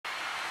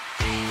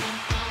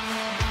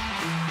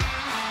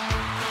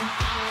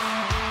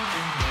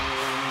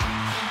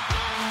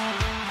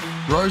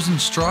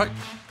Rozenstruik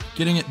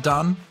getting it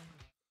done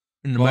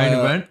in the main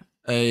event.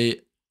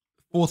 A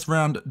fourth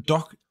round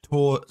doctor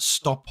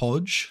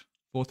stoppage.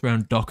 Fourth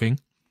round docking.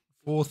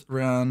 Fourth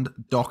round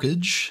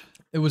dockage.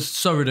 It was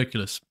so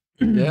ridiculous.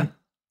 Yeah.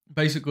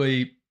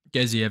 Basically,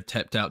 Gaziev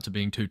tapped out to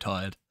being too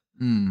tired,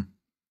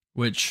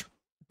 which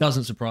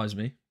doesn't surprise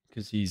me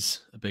because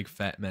he's a big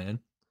fat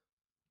man.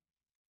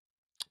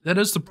 That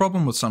is the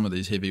problem with some of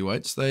these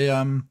heavyweights. They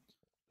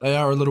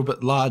are a little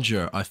bit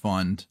larger, I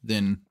find,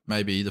 than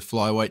maybe the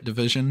flyweight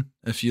division,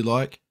 if you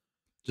like.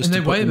 Just and to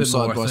they put weigh a them bit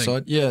side more, by I think.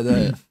 side. Yeah,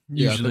 they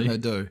Usually. I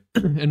think they do.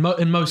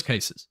 In most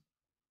cases.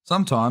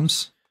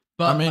 Sometimes.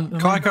 But I mean,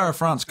 Kai Kara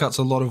France cuts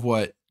a lot of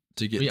weight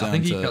to get down I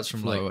think to he cuts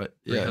from flyweight. like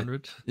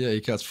 300. Yeah,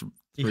 he cuts from.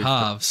 He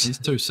halves. He's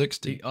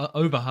 260. He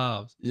over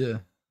halves. Yeah.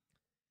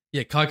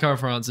 Yeah, Kai Kara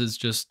France is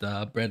just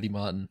Bradley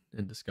Martin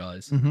in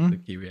disguise, the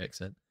Kiwi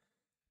accent.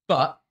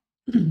 But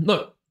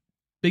look,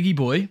 Biggie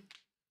boy,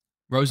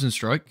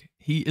 Rozenstruik,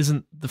 he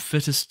isn't the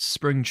fittest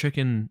spring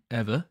chicken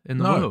ever in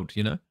the world,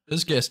 you know?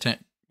 His gas tank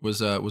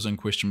was in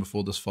question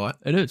before this fight.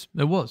 It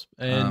was.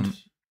 And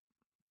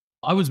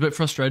I was a bit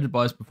frustrated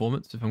by his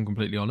performance, if I'm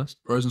completely honest.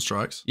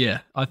 Rozenstruik's. Yeah,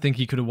 I think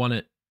he could have won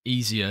it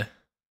easier.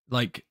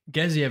 Like,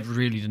 Gaziev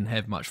really didn't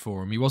have much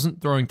for him. He wasn't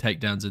throwing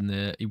takedowns in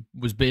there. He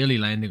was barely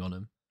landing on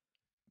him.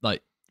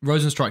 Like,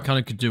 Rozenstruik kind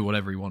of could do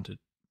whatever he wanted.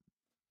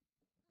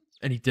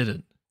 And he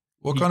didn't.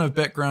 What kind of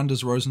background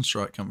does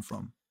Rozenstruik come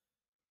from?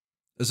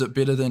 Is it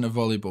better than a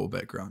volleyball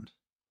background?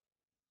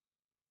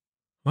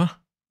 What?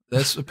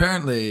 That's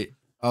apparently...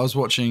 I was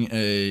watching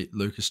a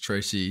Lucas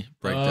Tracy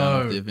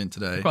breakdown of the event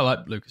today. I quite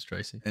like Lucas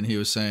Tracy. And he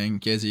was saying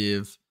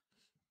Gaziev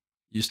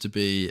used to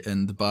be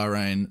in the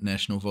Bahrain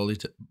national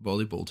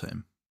volleyball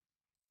team.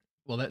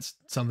 Well, that's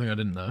something I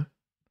didn't know.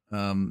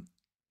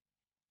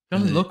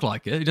 Doesn't look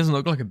like it. He doesn't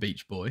look like a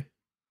beach boy.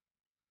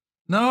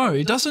 No,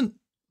 he doesn't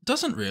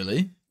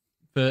really.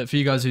 For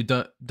you guys who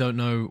don't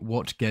know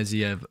what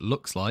Gaziev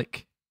looks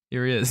like,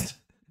 here he is.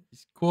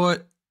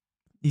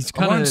 He's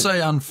I won't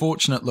say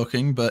unfortunate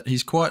looking, but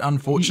he's quite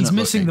unfortunate. He's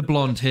missing looking. the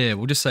blonde hair.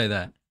 We'll just say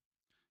that.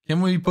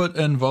 Can we put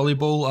in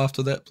volleyball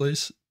after that,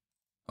 please?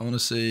 I want to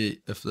see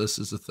if this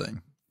is a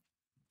thing.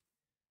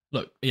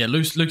 Look, yeah,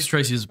 Lucas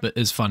Tracy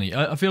is funny.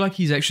 I feel like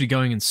he's actually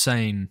going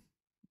insane,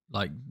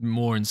 like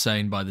more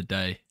insane by the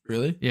day.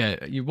 Really?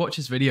 Yeah, you watch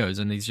his videos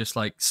and he's just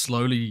like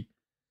slowly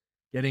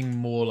getting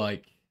more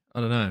like, I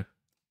don't know,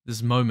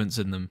 there's moments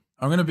in them.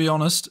 I'm going to be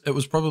honest, it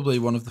was probably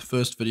one of the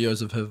first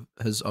videos of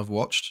his I've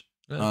watched.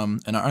 Yeah.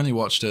 And I only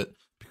watched it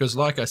because,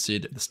 like I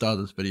said at the start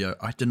of this video,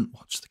 I didn't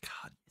watch the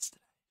card yesterday.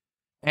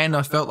 And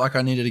I felt like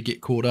I needed to get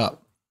caught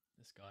up.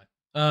 This guy.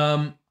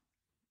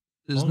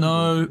 There's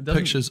no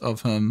pictures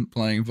of him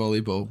playing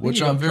volleyball,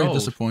 which I'm very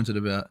disappointed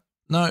about.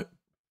 No,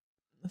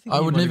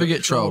 I would never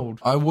get trolled.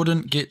 I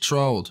wouldn't get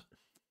trolled.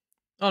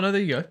 Oh, no,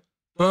 there you go.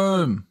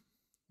 Boom.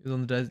 He was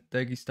on the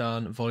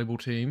Dagestan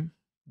volleyball team.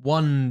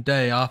 One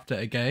day after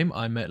a game,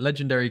 I met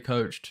legendary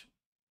coach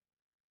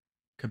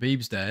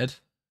Khabib's dad.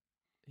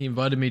 He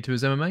invited me to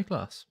his MMA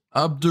class.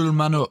 Abdul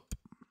Manup.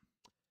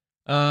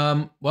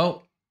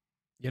 Well,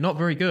 you're not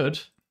very good,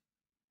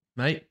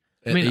 mate.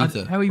 I mean,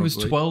 how he was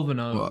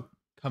 12-0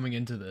 coming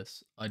into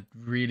this, I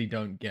really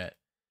don't get.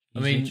 I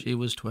mean, she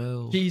was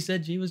 12. He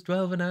said she was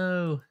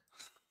 12-0,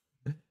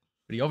 but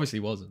he obviously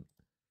wasn't.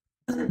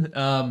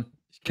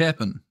 He's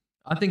capping.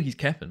 I think he's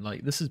capping.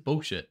 Like, this is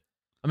bullshit.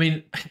 I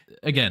mean,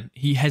 again,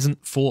 he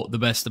hasn't fought the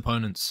best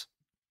opponents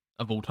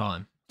of all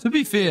time. To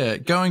be fair,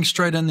 going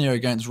straight in there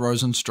against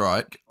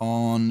Rozenstruik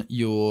on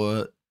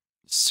your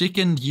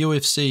second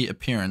UFC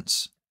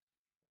appearance,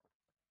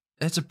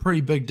 that's a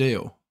pretty big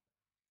deal.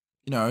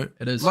 You know,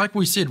 it is. Like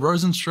we said,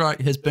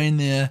 Rozenstruik has been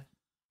there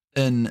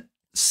in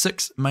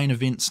 6 main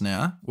events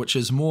now, which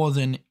is more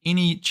than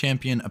any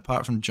champion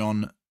apart from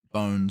John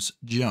Bones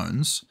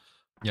Jones.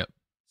 Yep.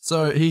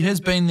 So he has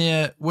been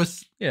there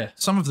with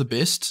some of the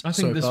best. I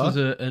think this was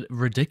a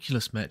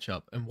ridiculous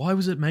matchup. And why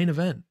was it main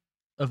event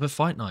of a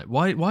fight night?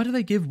 Why do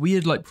they give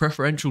weird like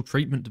preferential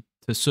treatment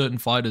to certain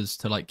fighters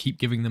to like keep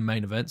giving them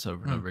main events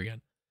over and over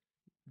again?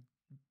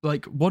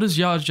 Like, what has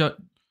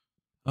Jairzinho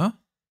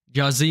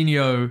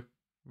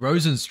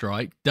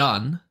Rozenstruik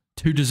done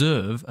to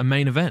deserve a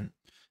main event?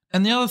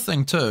 And the other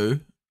thing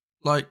too,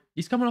 like,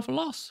 he's coming off a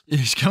loss.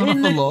 He's coming off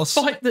a loss.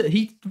 Fight that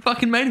he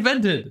fucking main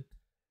evented.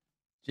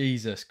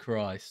 Jesus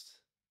Christ.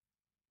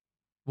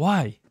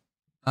 Why?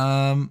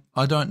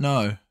 I don't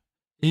know.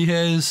 He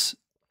has.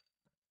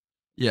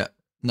 Yeah.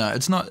 No,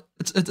 it's not.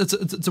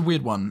 It's a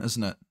weird one,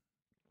 isn't it?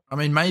 I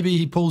mean, maybe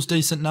he pulls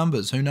decent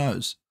numbers. Who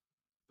knows?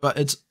 But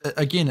it's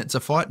a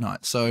fight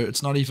night, so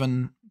it's not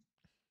even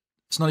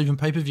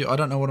pay-per-view. I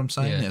don't know what I'm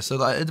saying there. So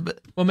like,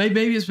 well,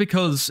 maybe it's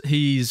because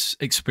he's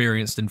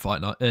experienced in fight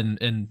night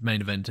in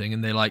main eventing,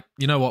 and they're like,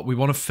 you know what, we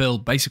want to fill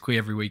basically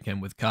every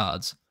weekend with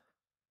cards.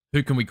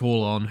 Who can we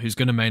call on? Who's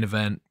going to main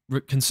event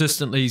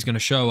consistently? He's going to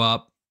show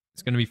up.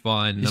 It's going to be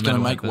fine. He's going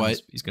to make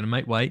weight. He's going to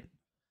make weight.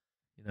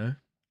 You know,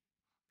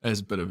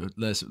 there's a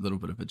little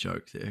bit of a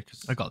joke there.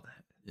 Cause, I got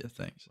that. Yeah,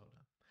 thanks.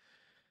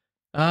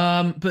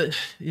 But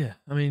yeah,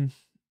 I mean,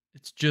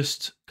 it's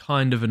just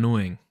kind of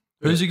annoying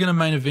Who's he going to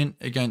main event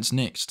against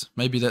next?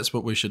 Maybe that's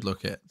what we should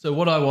look at. So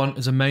what I want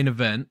is a main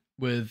event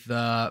with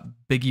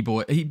Biggie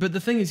Boy. But the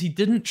thing is, he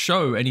didn't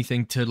show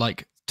anything to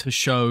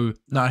show.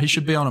 No, he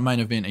should be on a main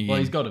event again. Well,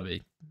 he's got to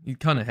be. He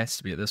kind of has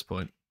to be at this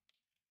point.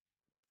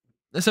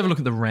 Let's have a look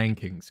at the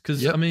rankings.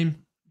 Because, I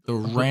mean... The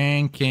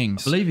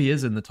rankings. I believe he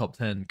is in the top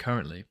 10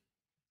 currently.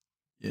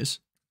 Yes.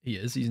 He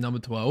is. He's number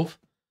 12.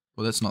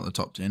 Well, that's not the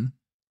top 10.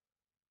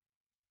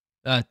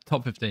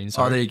 Top 15.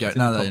 Sorry. Oh, there you go.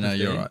 No,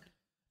 you're right.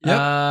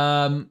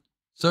 Yeah.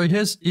 So he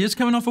is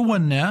coming off a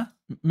win now.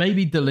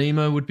 Maybe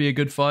DeLima would be a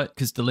good fight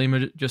because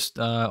DeLima just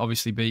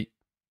obviously beat.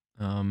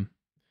 Who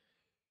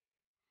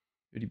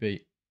did he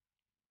beat?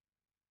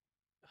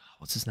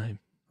 What's his name?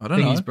 I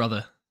don't know. Biggie's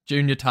brother,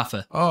 Junior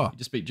Tuffer. Oh, He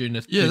just beat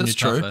Junior. yeah, Junior that's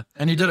Tuffer true.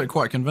 And he did it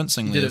quite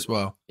convincingly as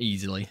well.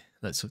 easily.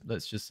 Let's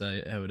just say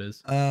it how it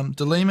is.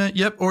 DeLima,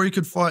 yep. Or he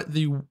could fight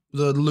the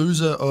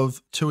loser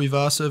of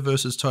Tuivasa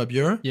versus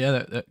Tybura. Yeah,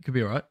 that could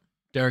be all right.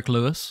 Derek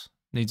Lewis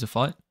needs a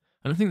fight.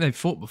 I don't think they've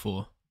fought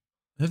before.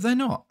 Have they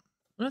not?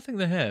 I don't think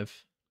they have.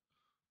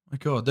 My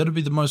God, that'd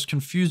be the most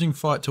confusing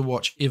fight to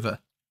watch ever.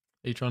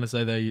 Are you trying to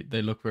say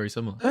they look very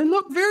similar? They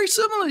look very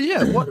similar,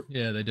 yeah. What?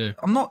 Yeah, they do.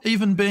 I'm not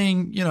even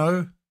being,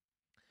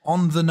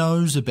 on the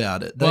nose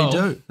about it. They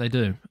do. They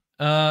do.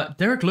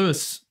 Derek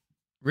Lewis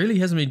really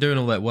hasn't been doing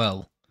all that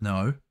well.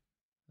 No.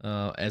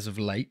 As of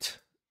late.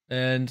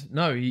 And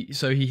no,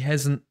 he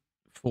hasn't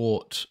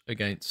fought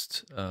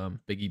against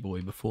Biggie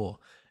Boy before.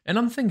 And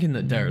I'm thinking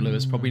that Derek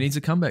Lewis probably needs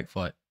a comeback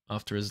fight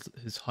after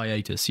his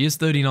hiatus. He is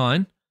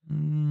 39.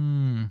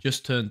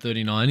 Just turned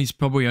 39. He's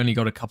probably only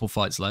got a couple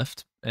fights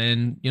left.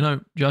 And,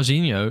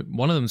 Jorginho,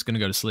 one of them's going to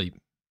go to sleep.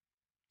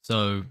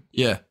 So...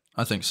 Yeah,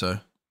 I think so.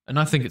 And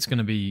I think it's going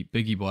to be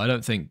Biggie Boy. I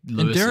don't think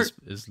Lewis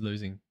is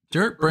losing.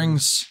 Derek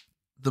brings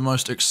the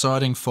most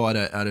exciting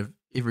fighter out of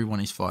everyone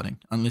he's fighting,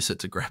 unless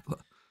it's a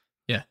grappler.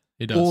 Yeah,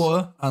 he does.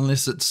 Or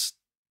unless it's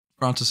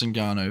Francis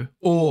Ngannou,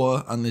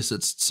 or unless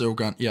it's Cyril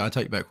Gane. Yeah, I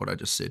take back what I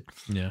just said.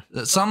 Yeah.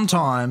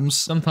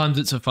 Sometimes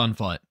it's a fun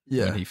fight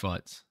when he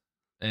fights.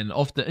 And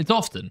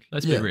often,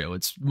 let's be real,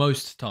 it's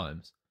most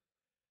times.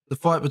 The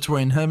fight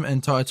between him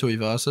and Tai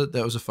Tuivasa,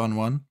 that was a fun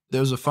one.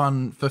 There was a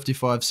fun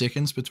 55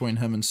 seconds between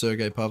him and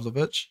Sergey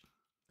Pavlovich.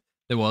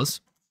 There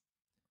was.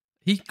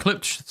 He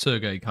clipped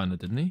Sergey kind of,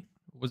 didn't he?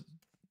 I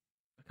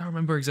can't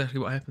remember exactly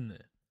what happened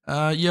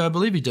there. Yeah, I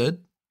believe he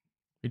did.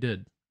 He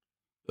did.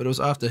 But it was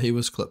after he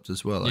was clipped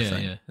as well, I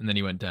think. Yeah, and then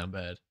he went down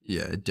bad.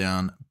 Yeah,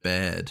 down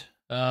bad.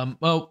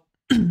 Well,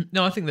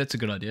 no, I think that's a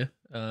good idea.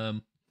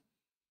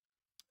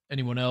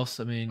 Anyone else?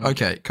 I mean...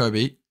 Okay,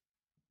 Kobe,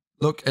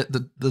 look at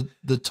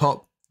the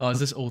top... Oh, is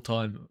this all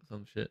time or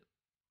some shit?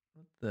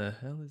 What the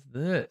hell is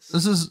this?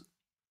 This is...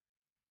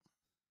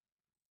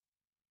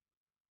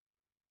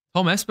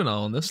 Tom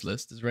Espinal on this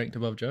list is ranked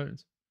above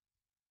Jones.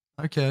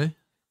 Okay.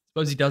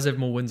 Suppose he does have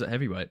more wins at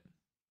heavyweight.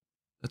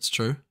 That's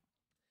true.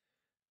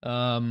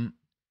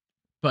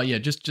 But yeah,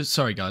 just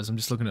sorry guys, I'm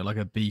just looking at like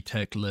a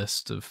B-Tech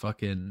list of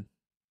fucking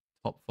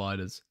top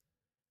fighters.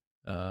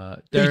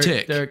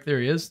 B-Tech. Derek, there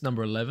he is,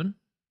 number 11.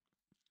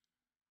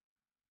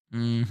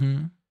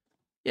 Mm-hmm.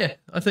 Yeah,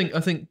 I think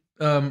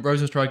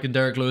Rozenstruik and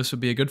Derek Lewis would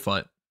be a good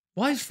fight.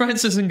 Why is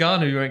Francis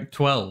Ngannou ranked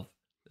 12?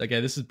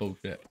 Okay, this is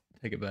bullshit.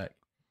 Take it back.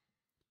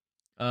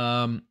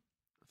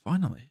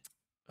 Finally.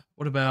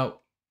 What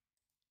about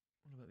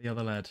the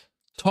other lad?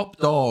 Top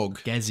dog.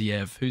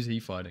 Gaziev. Who's he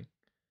fighting?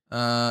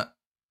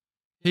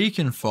 He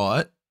can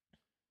fight.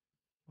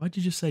 Why did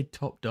you just say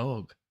top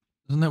dog?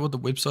 Isn't that what the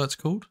website's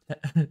called?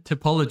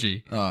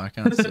 Topology. Oh, I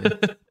can't see.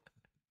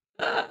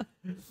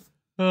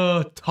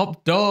 Oh,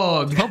 top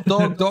dog.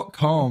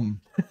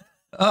 Topdog.com.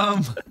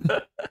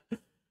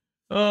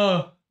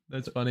 Oh,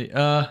 that's funny.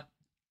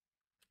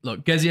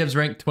 Look, Gaziev's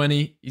ranked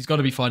 20. He's got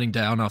to be fighting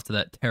down after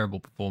that terrible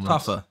performance.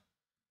 Tougher.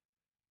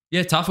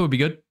 Yeah, Tougher would be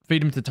good.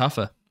 Feed him to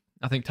Tougher.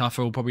 I think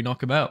Tougher will probably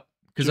knock him out.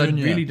 Because I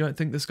really don't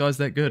think this guy's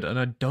that good. And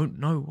I don't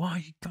know why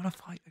he got to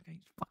fight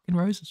against fucking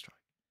Rozenstruik.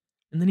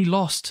 And then he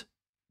lost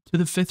to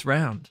the 5th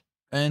round.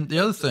 And the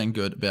other thing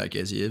good about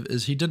Gaziev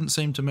is he didn't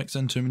seem to mix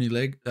in too many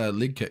leg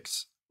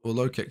kicks or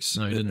low kicks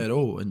at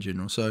all in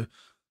general. So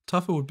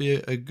Tougher would be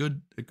a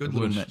good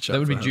little matchup. That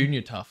would be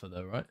Junior Tougher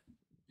though, right?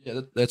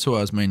 Yeah, that's what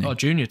I was meaning. Oh,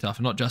 Junior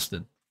Tougher, not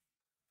Justin.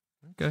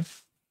 Okay,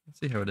 let's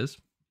see how it is.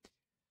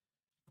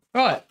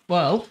 All right,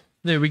 well,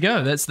 there we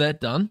go. That's that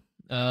done.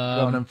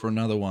 Going in for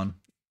another one.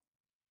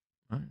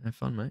 All right, have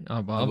fun, mate.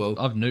 I've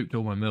nuked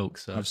all my milk,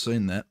 so I've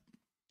seen that.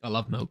 I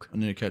love milk. I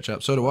need to catch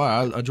up. So do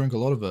I. I drink a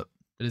lot of it.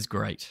 It is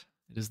great.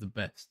 It is the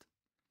best.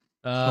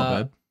 Not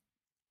bad.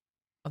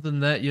 Other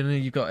than that,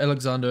 you've got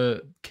Alexander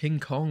King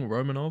Kong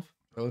Romanov.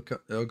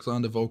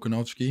 Alexander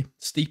Volkanovski.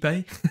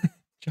 Stipe.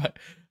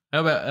 How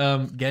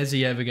about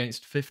Gaziev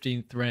against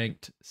 15th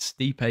ranked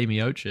Stipe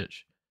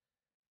Miocic?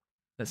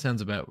 That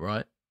sounds about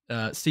right.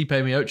 Stipe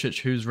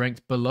Miocic, who's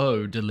ranked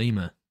below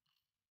DeLima.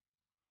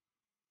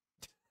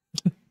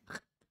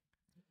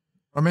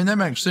 I mean, that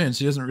makes sense.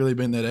 He hasn't really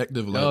been that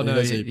active lately. Oh,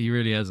 no, he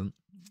really hasn't.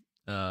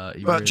 But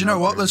really, you know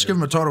what? Let's give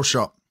him a title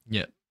shot.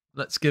 Yeah.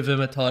 Let's give him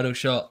a title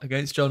shot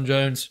against John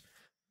Jones.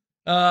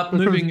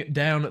 Moving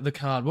down the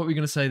card. What were you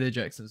going to say there,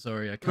 Jackson?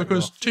 Sorry, I cut you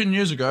Because off. 10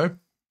 years ago,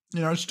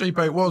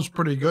 Stipe was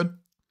pretty good.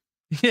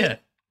 Yeah.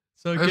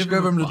 So Let's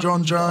give him to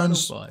John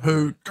Jones,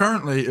 who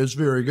currently is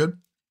very good.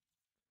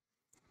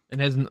 And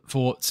hasn't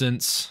fought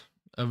since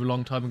a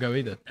long time ago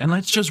either. And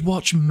let's just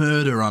watch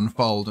murder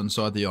unfold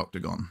inside the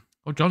octagon.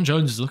 Oh, John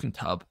Jones is looking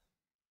tub.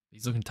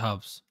 He's looking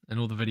tubs. In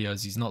all the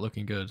videos, he's not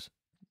looking good.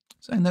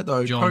 Saying that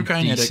though, John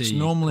cocaine DC addicts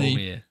normally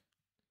Cormier.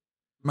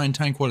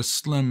 maintain quite a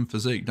slim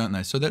physique, don't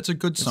they? So that's a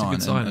good sign.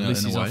 That's a good sign. At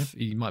least in a way.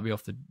 he might be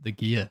off the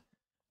gear.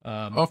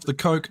 Off the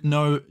coke,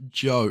 no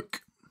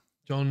joke.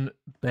 John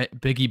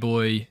Biggie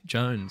Boy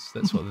Jones.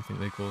 That's what I think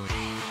they call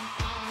him.